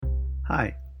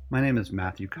Hi, my name is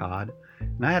Matthew Codd,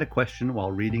 and I had a question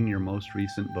while reading your most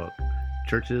recent book,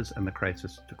 Churches and the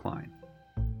Crisis of Decline.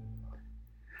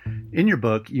 In your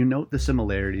book, you note the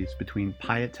similarities between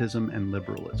pietism and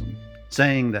liberalism,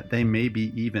 saying that they may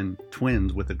be even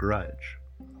twins with a grudge.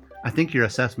 I think your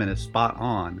assessment is spot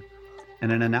on,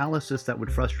 and an analysis that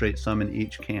would frustrate some in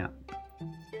each camp.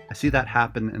 I see that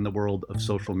happen in the world of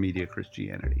social media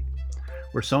Christianity,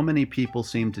 where so many people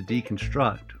seem to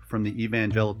deconstruct from the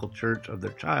evangelical church of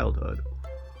their childhood,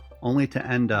 only to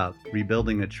end up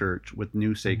rebuilding a church with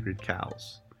new sacred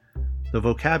cows. The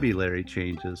vocabulary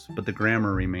changes, but the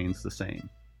grammar remains the same.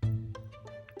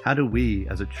 How do we,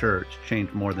 as a church,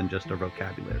 change more than just our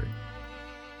vocabulary?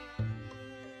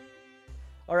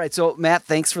 All right, so Matt,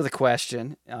 thanks for the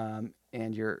question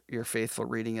and your faithful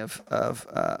reading of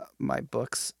my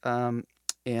books,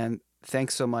 and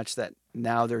thanks so much that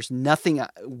now there's nothing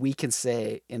we can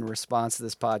say in response to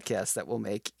this podcast that will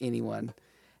make anyone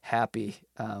happy.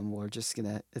 We're just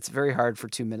gonna. It's very hard for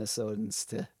two Minnesotans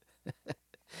to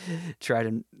try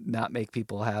to not make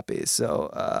people happy.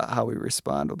 So how we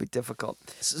respond will be difficult.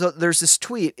 So there's this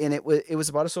tweet, and it was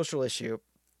about a social issue,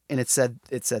 and it said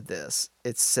this.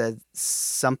 It said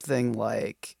something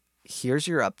like, "Here's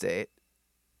your update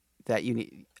that you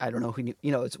need." I don't know who,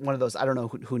 it's one of those, I don't know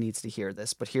who needs to hear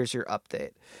this, but here's your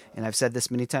update. And I've said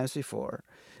this many times before,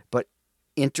 but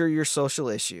enter your social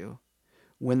issue.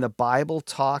 When the Bible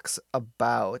talks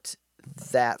about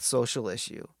that social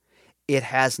issue, it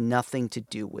has nothing to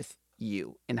do with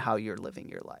you and how you're living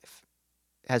your life.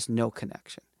 It has no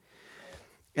connection.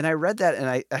 And I read that,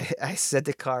 and I said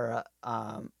to Kara,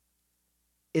 and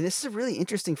this is a really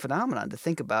interesting phenomenon to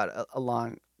think about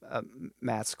along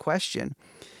Matt's question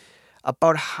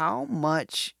about how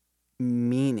much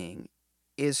meaning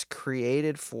is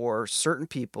created for certain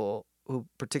people who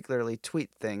particularly tweet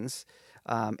things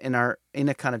and are in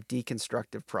a kind of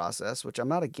deconstructive process, which I'm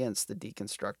not against the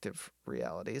deconstructive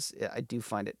realities. I do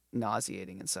find it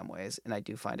nauseating in some ways, and I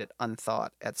do find it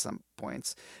unthought at some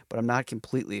points, but I'm not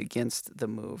completely against the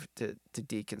move to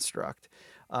deconstruct.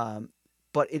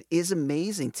 But it is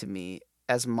amazing to me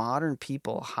as modern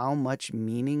people how much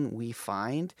meaning we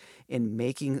find in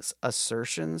making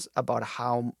assertions about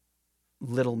how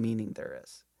little meaning there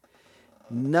is.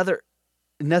 In other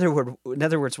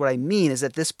words, what I mean is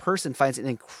that this person finds an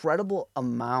incredible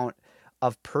amount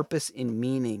of purpose and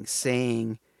meaning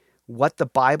saying what the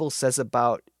Bible says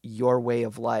about your way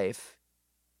of life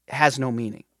has no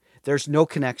meaning. There's no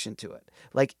connection to it.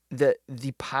 Like the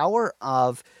power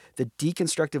of the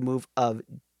deconstructive move of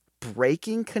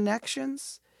breaking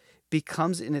connections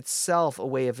becomes in itself a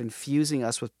way of infusing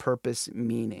us with purpose,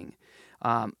 meaning.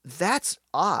 That's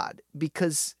odd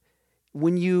because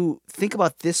when you think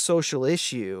about this social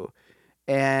issue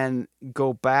and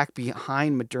go back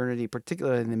behind modernity,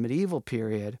 particularly in the medieval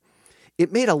period,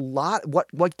 it made a lot.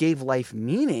 What gave life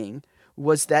meaning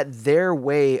was that their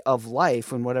way of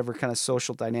life, and whatever kind of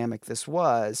social dynamic this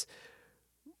was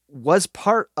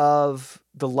part of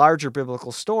the larger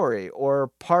biblical story,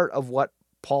 or part of what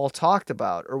Paul talked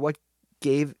about, or what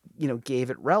gave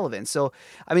it relevance. So,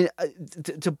 I mean,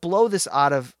 to blow this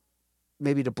out of,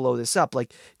 maybe to blow this up,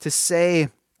 like to say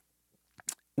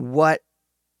what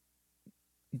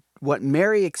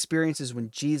Mary experiences when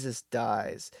Jesus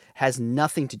dies has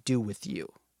nothing to do with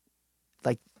you.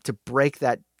 Like to break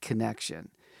that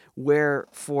connection. Where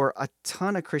for a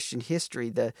ton of Christian history,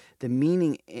 the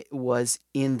meaning was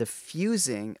in the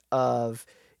fusing of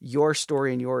your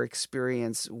story and your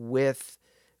experience with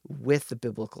the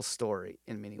biblical story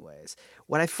in many ways.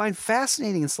 What I find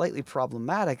fascinating and slightly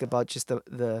problematic about just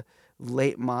the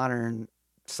late modern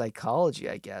psychology,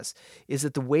 I guess, is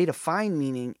that the way to find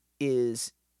meaning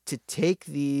is to take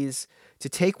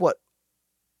what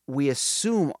we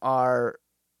assume are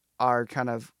kind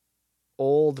of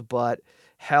old but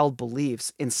held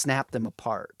beliefs and snap them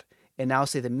apart, and now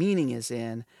say the meaning is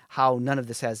in how none of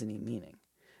this has any meaning.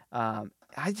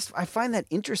 I find that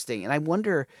interesting, and I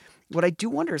wonder. What I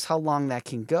do wonder is how long that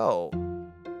can go.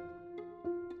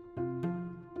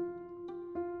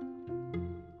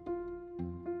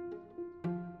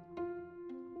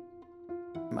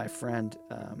 My friend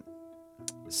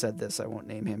said this. I won't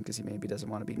name him because he maybe doesn't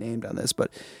want to be named on this,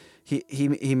 but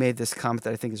he made this comment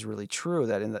that I think is really true.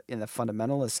 That in the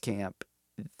fundamentalist camp,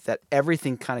 that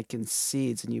everything kind of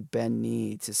concedes and you bend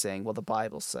knee to saying, well, the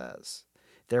Bible says,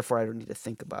 therefore I don't need to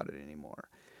think about it anymore.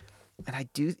 And I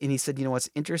do. And he said, what's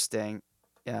interesting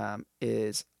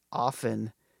is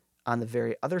often on the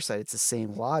very other side, it's the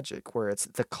same logic where it's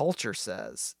the culture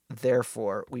says,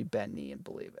 therefore we bend knee and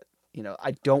believe it.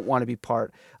 I don't want to be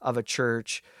part of a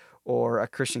church or a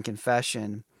Christian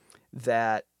confession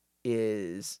that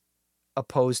is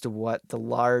opposed to what the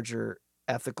larger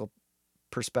ethical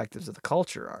perspectives of the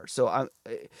culture are. So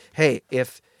hey,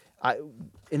 and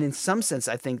in some sense,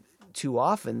 I think too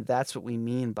often that's what we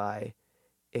mean by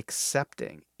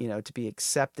accepting. To be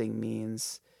accepting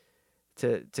means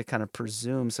to kind of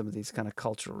presume some of these kind of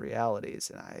cultural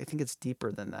realities. And I think it's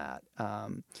deeper than that.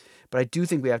 But I do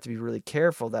think we have to be really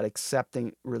careful that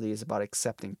accepting really is about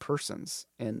accepting persons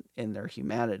and in their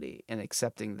humanity and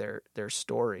accepting their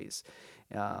stories,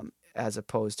 as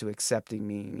opposed to accepting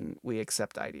meaning we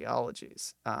accept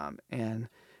ideologies. And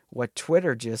what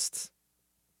Twitter just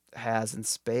has in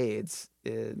spades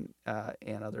and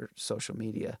other social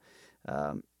media,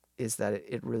 is that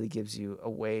it really gives you a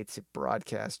way to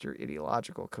broadcast your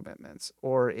ideological commitments,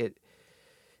 or it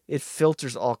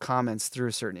filters all comments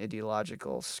through certain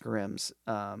ideological scrims,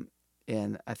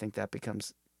 and I think that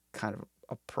becomes kind of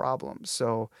a problem.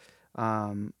 So,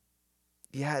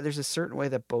 there's a certain way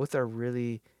that both are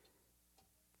really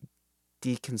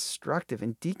deconstructive,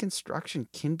 and deconstruction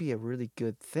can be a really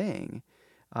good thing,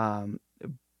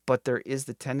 but there is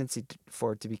the tendency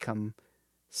for it to become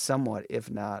somewhat,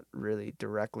 if not really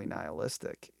directly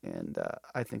nihilistic, and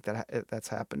I think that's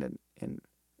happened in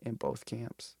both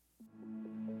camps.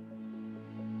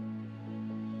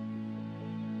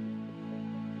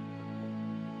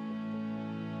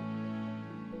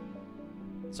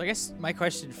 So I guess my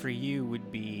question for you would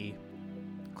be,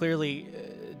 clearly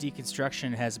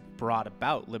deconstruction has brought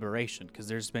about liberation, because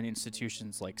there's been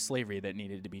institutions like slavery that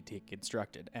needed to be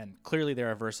deconstructed, and clearly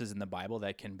there are verses in the Bible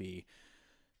that can be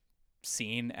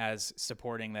seen as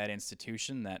supporting that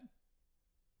institution that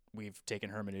we've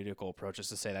taken hermeneutical approaches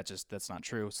to say that's not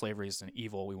true. Slavery is an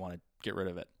evil. We want to get rid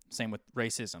of it. Same with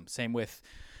racism. Same with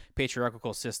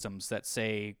patriarchal systems that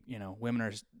say, women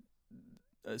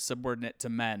are subordinate to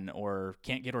men or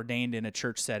can't get ordained in a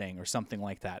church setting or something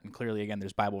like that. And clearly, again,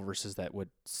 there's Bible verses that would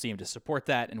seem to support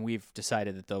that, and we've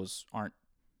decided that those aren't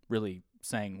really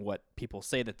saying what people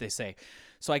say that they say.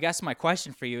 So I guess my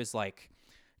question for you is,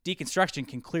 deconstruction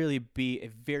can clearly be a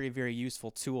very, very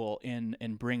useful tool in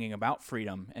bringing about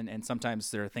freedom. And sometimes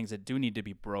there are things that do need to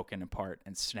be broken apart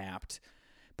and snapped.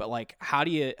 But how do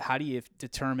you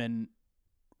determine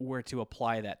where to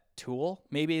apply that tool?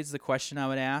 Maybe is the question I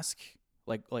would ask.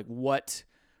 Like what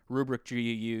rubric do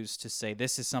you use to say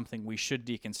this is something we should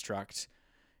deconstruct,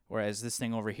 whereas this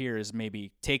thing over here is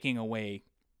maybe taking away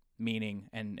meaning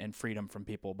and freedom from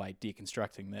people by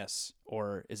deconstructing this?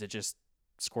 Or is it just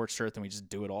scorched earth and we just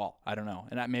do it all? I don't know.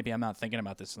 And maybe I'm not thinking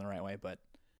about this in the right way, but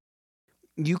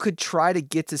you could try to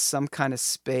get to some kind of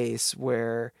space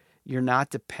where you're not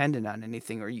dependent on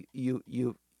anything, or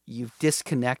you've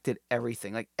disconnected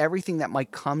everything, like everything that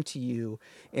might come to you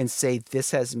and say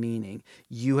this has meaning,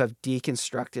 you have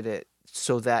deconstructed it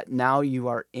so that now you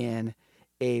are in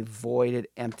a voided,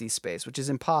 empty space, which is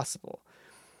impossible.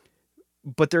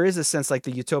 But there is a sense, like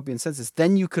the utopian sense,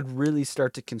 then you could really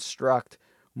start to construct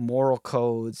moral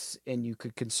codes, and you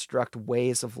could construct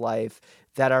ways of life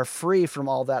that are free from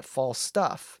all that false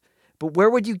stuff. But where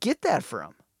would you get that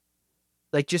from?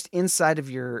 Like just inside of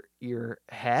your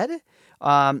head?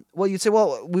 Well, you'd say,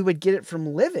 well, we would get it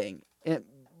from living,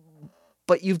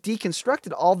 but you've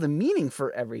deconstructed all the meaning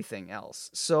for everything else.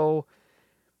 So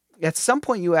at some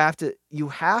point you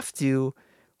have to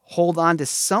hold on to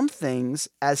some things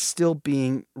as still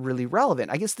being really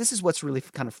relevant. I guess this is what's really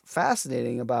kind of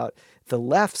fascinating about the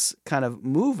left's kind of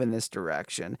move in this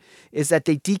direction, is that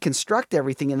they deconstruct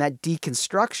everything, and that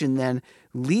deconstruction then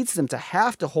leads them to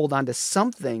have to hold on to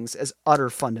some things as utter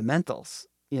fundamentals.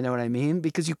 You know what I mean?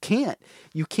 Because you can't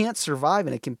survive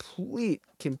in a complete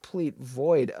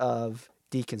void of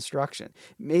deconstruction.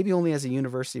 Maybe only as a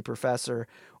university professor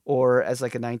or as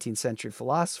like a 19th century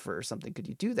philosopher or something could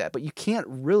you do that, but you can't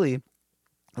really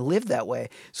live that way.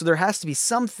 So there has to be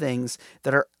some things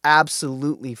that are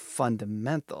absolutely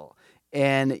fundamental.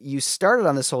 And you started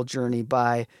on this whole journey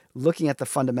by looking at the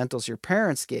fundamentals your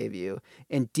parents gave you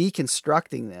and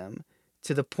deconstructing them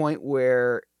to the point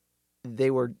where they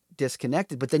were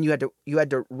disconnected, but then you had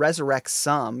to resurrect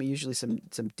some, usually some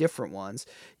different ones.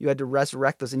 You had to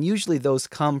resurrect those, and usually those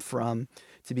come from,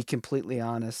 to be completely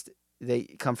honest, they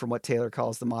come from what Taylor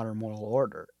calls the modern moral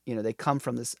order. They come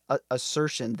from this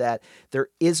assertion that there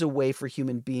is a way for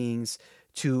human beings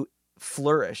to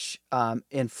flourish,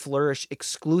 and flourish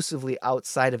exclusively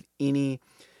outside of any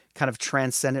kind of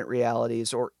transcendent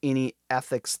realities or any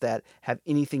ethics that have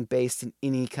anything based in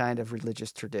any kind of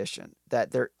religious tradition. That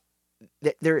there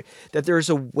is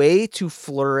a way to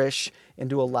flourish and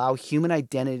to allow human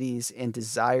identities and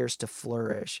desires to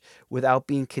flourish without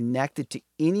being connected to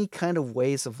any kind of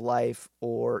ways of life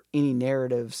or any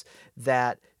narratives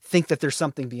that think that there's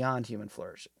something beyond human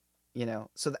flourishing.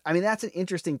 So I mean, that's an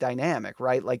interesting dynamic,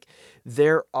 right? Like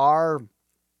there are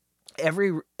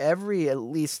every at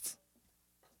least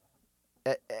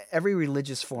every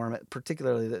religious form,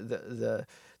 particularly the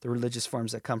religious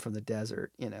forms that come from the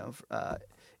desert,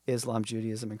 Islam,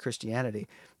 Judaism, and Christianity,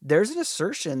 there's an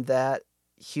assertion that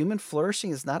human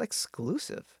flourishing is not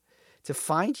exclusive. To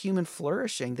find human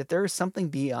flourishing, that there is something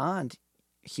beyond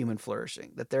human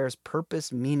flourishing, that there is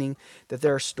purpose, meaning, that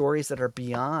there are stories that are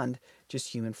beyond just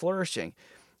human flourishing.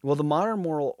 Well, the modern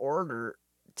moral order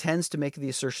tends to make the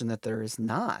assertion that there is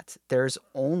not. There's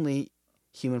only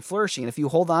human flourishing. And if you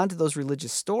hold on to those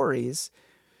religious stories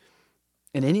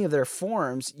in any of their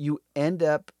forms, you end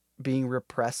up being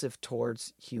repressive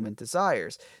towards human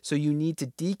desires. So you need to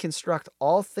deconstruct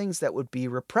all things that would be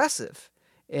repressive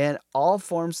and all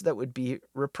forms that would be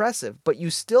repressive. But you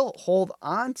still hold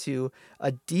on to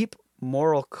a deep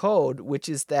moral code, which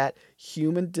is that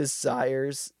human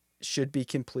desires should be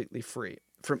completely free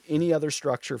from any other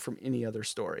structure, from any other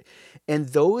story. And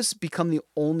those become the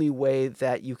only way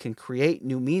that you can create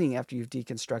new meaning after you've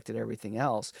deconstructed everything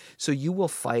else. So you will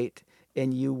fight,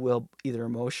 and you will either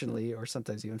emotionally or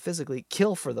sometimes even physically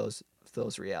kill for those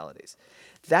realities.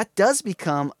 That does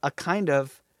become a kind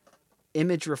of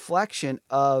image reflection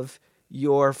of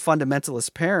your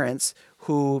fundamentalist parents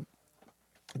who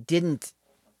didn't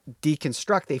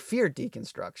deconstruct. They feared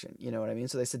deconstruction. You know what I mean?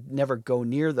 So they said never go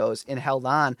near those, and held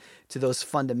on to those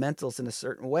fundamentals in a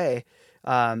certain way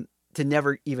to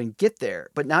never even get there.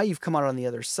 But now you've come out on the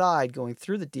other side going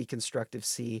through the deconstructive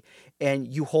sea, and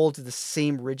you hold to the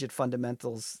same rigid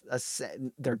fundamentals.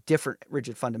 They're different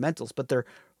rigid fundamentals, but they're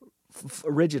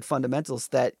rigid fundamentals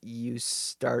that you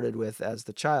started with as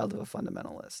the child of a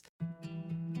fundamentalist.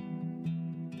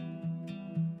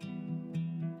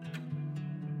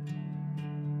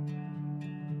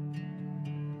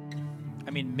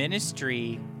 I mean,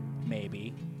 ministry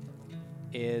maybe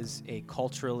is a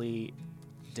culturally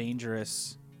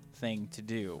dangerous thing to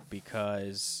do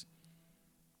because,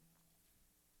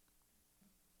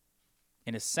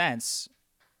 in a sense,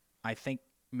 I think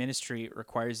ministry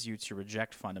requires you to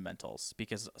reject fundamentals,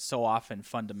 because so often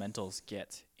fundamentals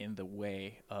get in the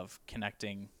way of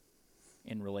connecting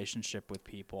in relationship with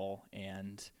people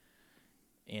and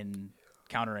in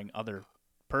encountering other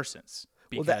persons.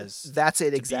 Because that's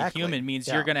it, to exactly. be human means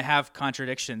you're going to have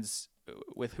contradictions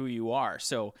with who you are.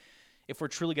 So if we're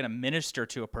truly going to minister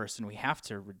to a person, we have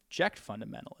to reject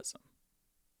fundamentalism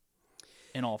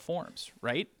in all forms,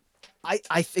 right?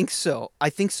 I think so.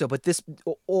 But this,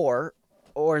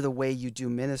 or the way you do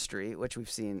ministry, which we've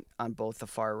seen on both the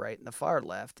far right and the far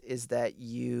left, is that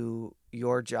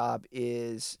your job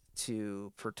is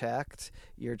to protect.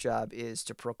 Your job is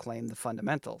to proclaim the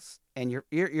fundamentals, and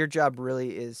your job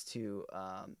really is to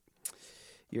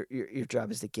your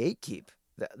job is to gatekeep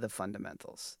the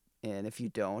fundamentals. And if you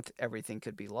don't, everything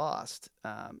could be lost,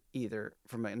 either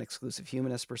from an exclusive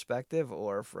humanist perspective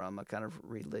or from a kind of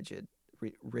rigid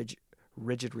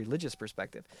religious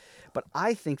perspective. But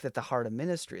I think that the heart of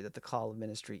ministry, that the call of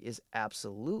ministry, is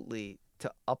absolutely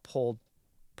to uphold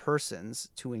persons,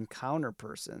 to encounter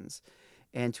persons,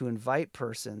 and to invite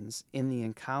persons in the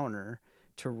encounter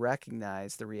to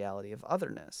recognize the reality of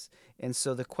otherness. And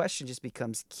so the question just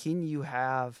becomes, can you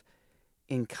have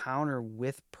encounter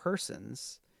with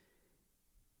persons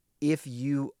if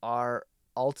you are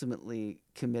ultimately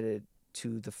committed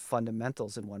to the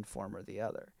fundamentals in one form or the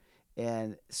other?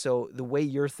 And so the way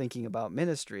you're thinking about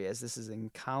ministry, as this is an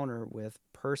encounter with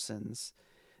persons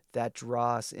that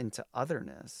draw us into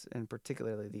otherness, and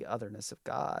particularly the otherness of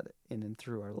God in and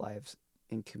through our lives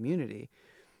in community,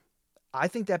 I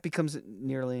think that becomes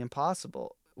nearly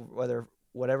impossible,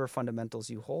 whatever fundamentals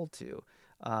you hold to,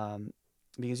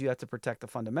 because you have to protect the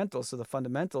fundamentals. So the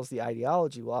fundamentals, the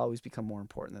ideology, will always become more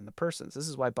important than the persons. This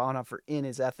is why Bonhoeffer, in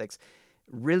his ethics,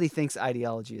 really thinks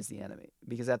ideology is the enemy,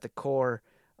 because at the core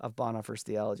of Bonhoeffer's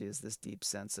theology is this deep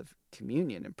sense of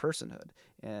communion and personhood,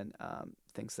 and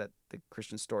thinks that the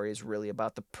Christian story is really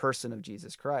about the person of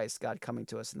Jesus Christ, God coming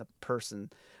to us in the person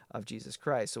of Jesus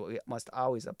Christ. So we must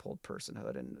always uphold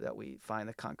personhood, and that we find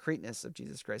the concreteness of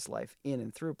Jesus Christ's life in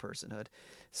and through personhood.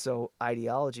 So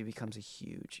ideology becomes a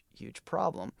huge, huge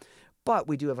problem. But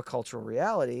we do have a cultural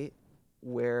reality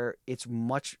where it's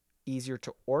much easier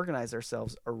to organize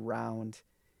ourselves around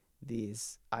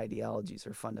these ideologies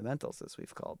or fundamentals, as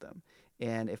we've called them.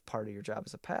 And if part of your job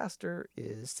as a pastor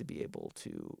is to be able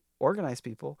to organize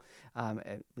people,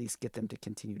 at least get them to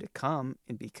continue to come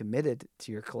and be committed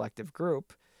to your collective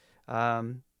group,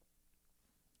 well,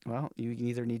 you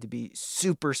either need to be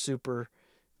super, super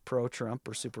pro-Trump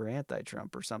or super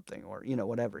anti-Trump or something, or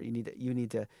whatever. You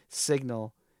need to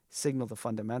signal the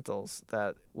fundamentals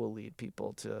that will lead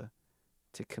people to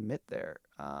commit there.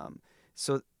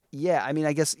 So yeah, I mean,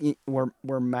 I guess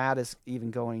where Matt is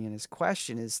even going in his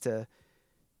question is to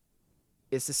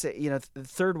say, the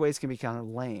third ways can be kind of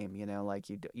lame, like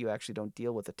you actually don't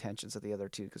deal with the tensions of the other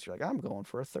two because you're like, I'm going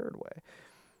for a third way.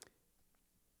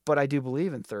 But I do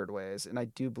believe in third ways, and I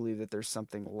do believe that there's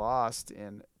something lost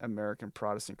in American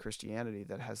Protestant Christianity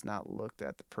that has not looked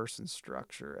at the person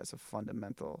structure as a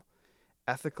fundamental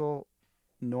ethical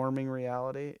norming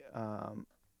reality,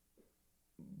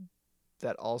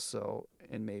 that also,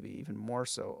 and maybe even more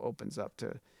so, opens up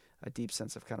to a deep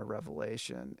sense of kind of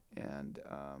revelation. And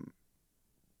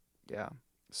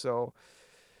so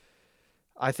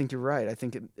I think you're right. I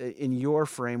think in your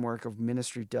framework of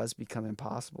ministry does become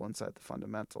impossible inside the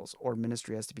fundamentals, or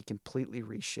ministry has to be completely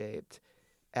reshaped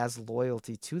as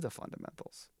loyalty to the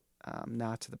fundamentals,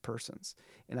 not to the persons.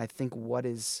 And I think what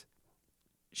is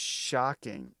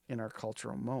shocking in our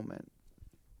cultural moment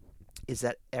is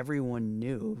that everyone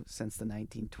knew since the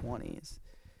 1920s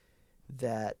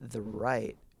that the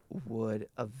right would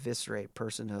eviscerate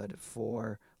personhood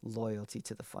for loyalty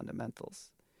to the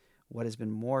fundamentals. What has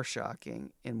been more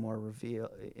shocking and more revealed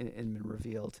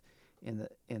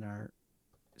in our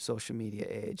social media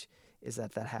age is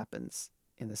that happens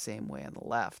in the same way on the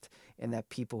left, and that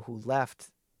people who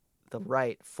left the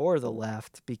right for the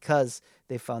left because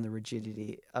they found the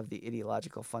rigidity of the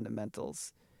ideological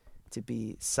fundamentals to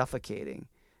be suffocating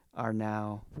are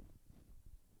now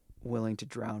willing to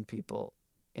drown people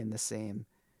in the same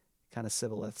kind of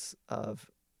shibboleths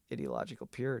of ideological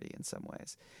purity in some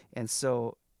ways. And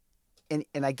so,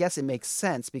 and I guess it makes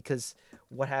sense because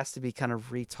what has to be kind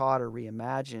of retaught or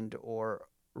reimagined or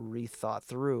rethought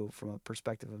through from a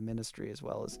perspective of ministry as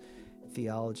well as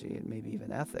theology and maybe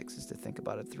even ethics is to think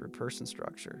about it through person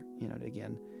structure,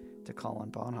 to call on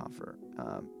Bonhoeffer,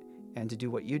 and to do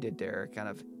what you did, Derek, kind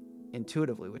of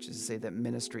intuitively, which is to say that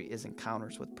ministry is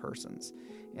encounters with persons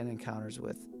and encounters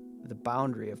with the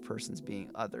boundary of persons being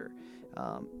other.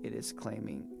 It is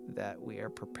claiming that we are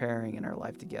preparing in our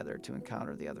life together to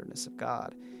encounter the otherness of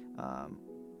God.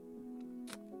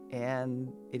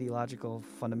 And ideological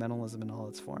fundamentalism in all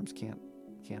its forms can't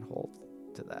hold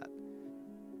to that.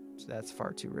 So that's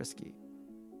far too risky.